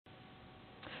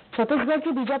छत्तीसगढ़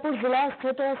के बीजापुर जिला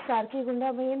स्थित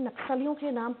सारकीगुंडा में नक्सलियों के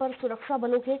नाम पर सुरक्षा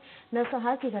बलों के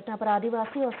नरसंहार की घटना पर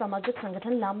आदिवासी और सामाजिक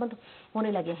संगठन लामबंद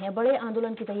होने लगे हैं। बड़े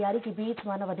आंदोलन की तैयारी के बीच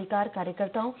मानवाधिकार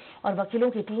कार्यकर्ताओं और वकीलों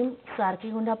की टीम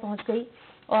सारकीगुंडा पहुंच गई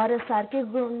और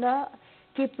सारकीगुंडा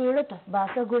की पीड़ित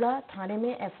बासागुड़ा थाने में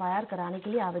एफआईआर कराने के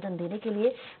लिए आवेदन देने के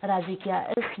लिए राजी किया।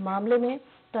 इस मामले में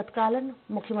तत्कालीन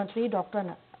मुख्यमंत्री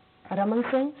doctor Raman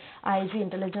Singh, IG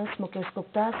intelligence Mukesh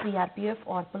Gupta, CRPF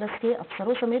और पुलिस के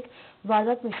अफसरों समेत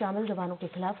वारदात में शामिल जवानों के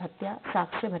खिलाफ हत्या,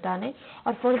 साक्ष्य मिटाने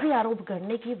और फर्जी आरोप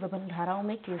गढ़ने की विभिन्न धाराओं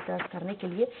में केस दर्ज करने के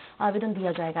लिए आवेदन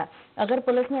दिया जाएगा। अगर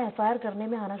पुलिस ने एफआईआर करने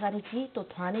में आनाकानी की तो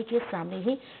थाने के सामने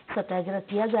ही सत्याग्रह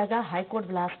किया जाएगा। हाईकोर्ट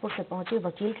बिलासपुर से पहुंचे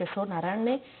वकील किशोर नारायण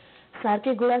ने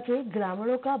सारकीगुड़ा के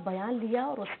ग्रामीणों का बयान लिया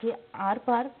और उसके आर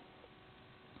पार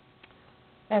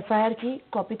एफआईआर की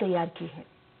कॉपी तैयार की है।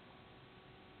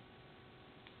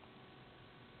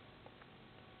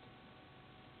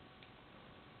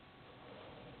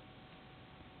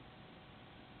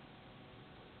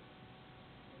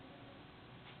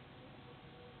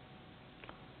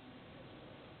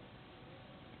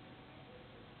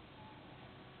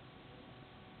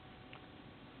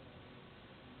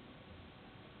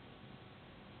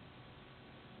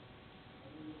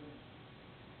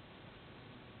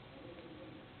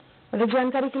 अधिक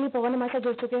जानकारी के लिए पवन हमारे साथ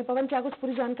जुड़ चुके हैं। पवन, क्या कुछ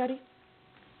पूरी जानकारी?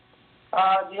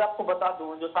 जी आपको बता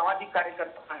दूं, जो सामाजिक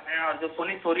कार्यकर्ता हैं और जो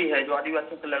पुलिस चोरी है, जो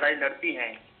आदिवासियों की लड़ाई लड़ती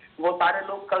हैं, वो सारे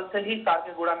लोग कल से ही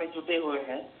सारकीगुड़ा में जुटे हुए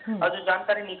हैं। और जो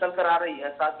जानकारी निकल कर आ रही है,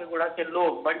 सारकीगुड़ा के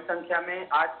लोग बड़ी संख्या में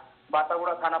आज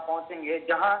बासागुड़ा थाना पहुंचेंगे,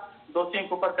 जहां दोषियों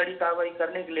के ऊपर कड़ी कार्रवाई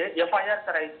करने के लिए एफआईआर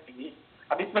कराई जाएगी।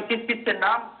 अब इसमें किस किस के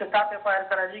नाम के साथ एफआईआर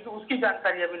कराई जाएगी उसकी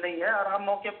जानकारी अभी नहीं है और हम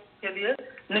मौके के लिए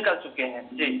निकल चुके हैं।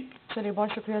 जी चलिए, बहुत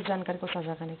शुक्रिया जानकारी को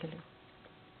साझा करने के लिए।